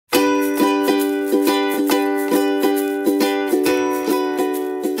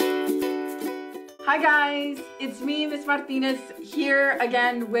Martinez here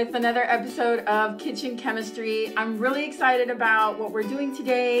again with another episode of Kitchen Chemistry. I'm really excited about what we're doing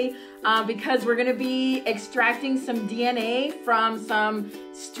today because we're gonna be extracting some DNA from some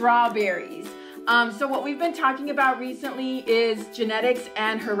strawberries. So what we've been talking about recently is genetics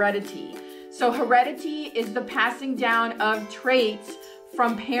and heredity. So heredity is the passing down of traits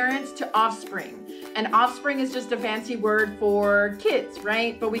from parents to offspring. And offspring is just a fancy word for kids,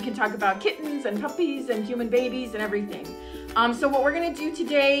 right? But we can talk about kittens and puppies and human babies and everything. So what we're gonna do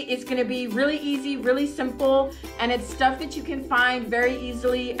today is gonna be really easy, really simple, and it's stuff that you can find very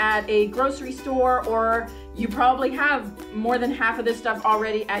easily at a grocery store, or you probably have more than half of this stuff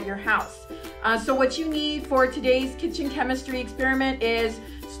already at your house. So what you need for today's kitchen chemistry experiment is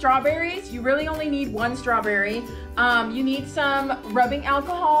strawberries. You really only need one strawberry. You need some rubbing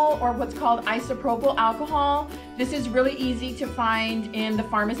alcohol, or what's called isopropyl alcohol. This is really easy to find in the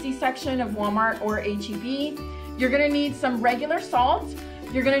pharmacy section of Walmart or H-E-B. You're gonna need some regular salt.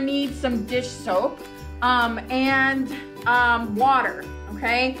 You're gonna need some dish soap and water,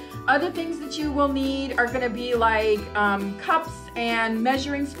 okay? Other things that you will need are gonna be like cups and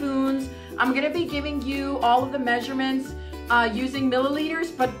measuring spoons. I'm gonna be giving you all of the measurements using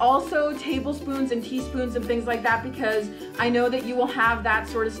milliliters, but also tablespoons and teaspoons and things like that, because I know that you will have that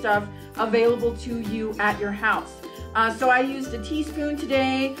sort of stuff available to you at your house. So I used a teaspoon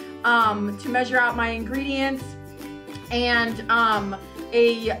today to measure out my ingredients, and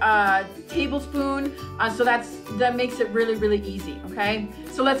a tablespoon, so that makes it really, really easy, okay?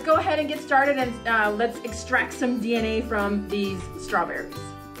 So let's go ahead and get started, and let's extract some DNA from these strawberries.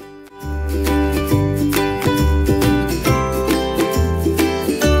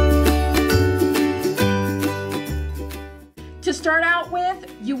 To start out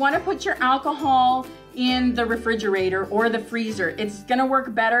with, you want to put your alcohol in the refrigerator or the freezer. It's gonna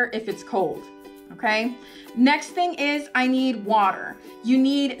work better if it's cold, okay? Next thing is I need water. You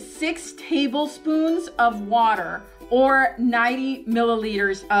need 6 tablespoons of water, or 90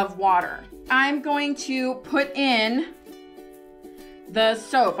 milliliters of water. I'm going to put in the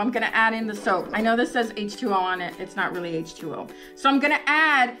soap. I'm gonna add in the soap. I know this says H2O on it. It's not really H2O. So I'm gonna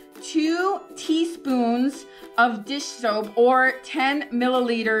add 2 teaspoons of dish soap, or 10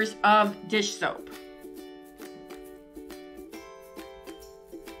 milliliters of dish soap.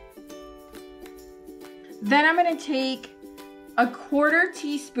 Then I'm gonna take a 1/4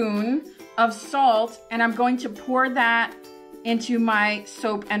 teaspoon of salt, and I'm going to pour that into my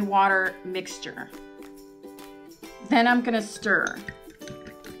soap and water mixture. Then I'm gonna stir.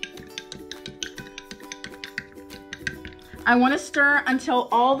 I wanna stir until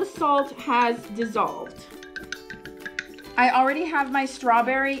all the salt has dissolved. I already have my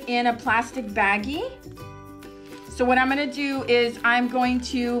strawberry in a plastic baggie. So what I'm gonna do is I'm going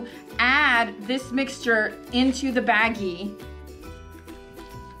to add this mixture into the baggie.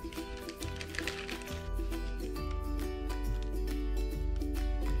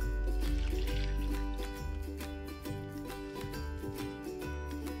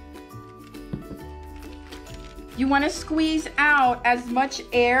 You want to squeeze out as much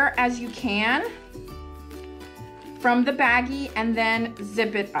air as you can from the baggie, and then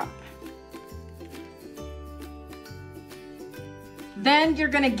zip it up. Then you're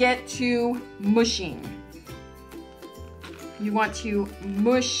gonna get to mushing. You want to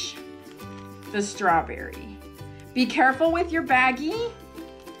mush the strawberry. Be careful with your baggie,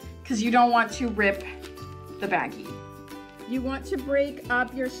 because you don't want to rip the baggie. You want to break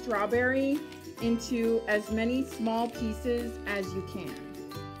up your strawberry into as many small pieces as you can.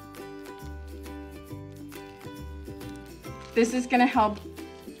 This is gonna help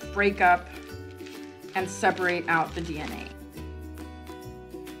break up and separate out the DNA.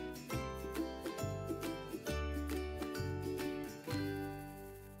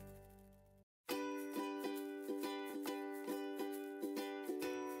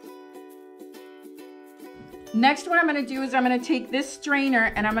 Next, what I'm gonna do is I'm gonna take this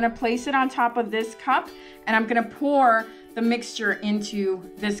strainer and I'm gonna place it on top of this cup, and I'm gonna pour the mixture into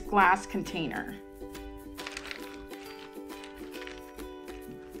this glass container.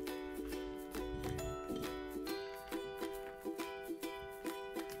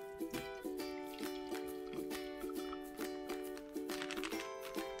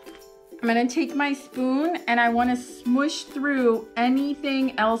 I'm gonna take my spoon and I wanna smush through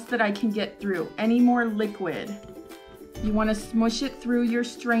anything else that I can get through, any more liquid. You wanna smush it through your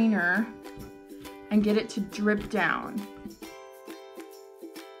strainer and get it to drip down.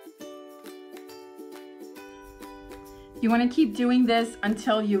 You wanna keep doing this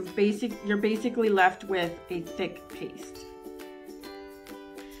until you're basically left with a thick paste.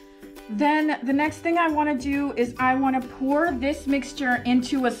 Then the next thing I want to do is I want to pour this mixture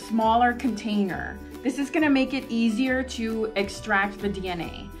into a smaller container. This is going to make it easier to extract the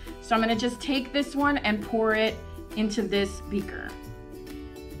DNA. So I'm going to just take this one and pour it into this beaker.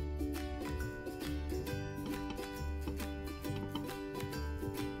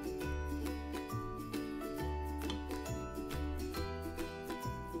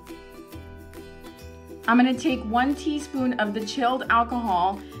 I'm going to take 1 teaspoon of the chilled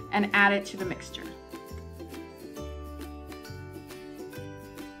alcohol and add it to the mixture.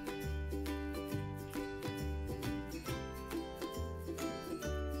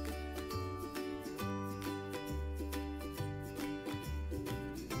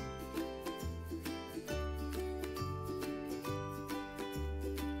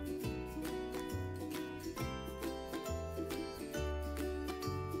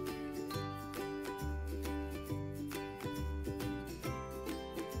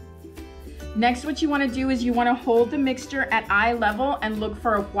 Next, what you want to do is you want to hold the mixture at eye level and look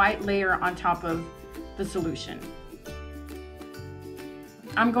for a white layer on top of the solution.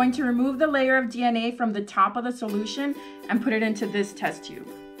 I'm going to remove the layer of DNA from the top of the solution and put it into this test tube.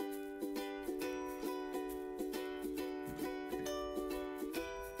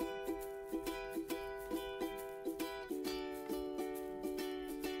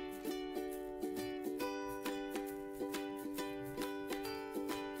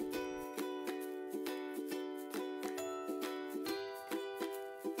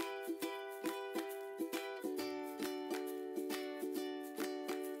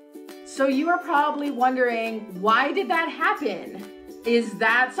 So you are probably wondering, why did that happen? Is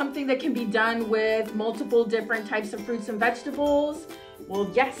that something that can be done with multiple different types of fruits and vegetables?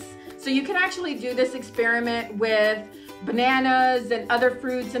 Well, yes. So you can actually do this experiment with bananas and other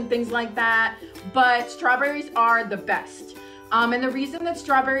fruits and things like that, but strawberries are the best. And the reason that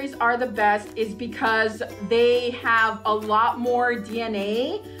strawberries are the best is because they have a lot more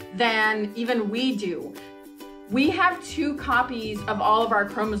DNA than even we do. We have 2 copies of all of our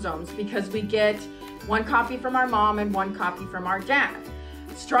chromosomes because we get 1 copy from our mom and 1 copy from our dad.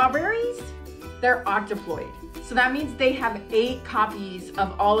 Strawberries, they're octoploid. So that means they have 8 copies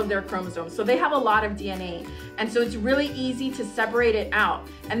of all of their chromosomes. So they have a lot of DNA. And so it's really easy to separate it out.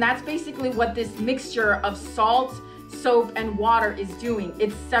 And that's basically what this mixture of salt, soap, and water is doing.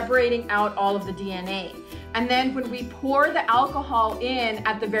 It's separating out all of the DNA. And then when we pour the alcohol in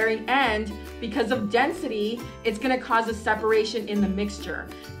at the very end, because of density, it's gonna cause a separation in the mixture.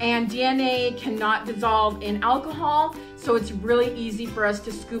 And DNA cannot dissolve in alcohol, so it's really easy for us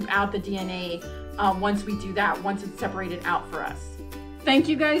to scoop out the DNA once we do that, once it's separated out for us. Thank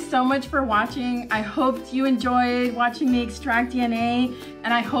you guys so much for watching. I hope you enjoyed watching me extract DNA,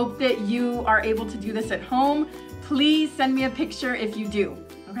 and I hope that you are able to do this at home. Please send me a picture if you do,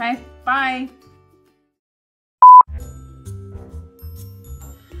 okay? Bye.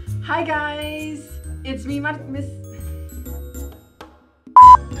 Hi guys, it's me, Miss.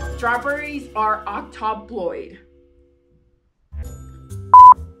 Strawberries are octoploid.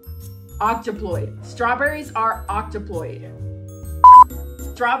 Octoploid. Strawberries are octoploid.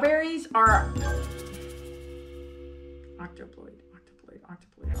 Strawberries are octoploid, octoploid, octoploid,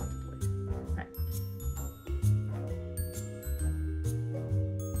 octoploid.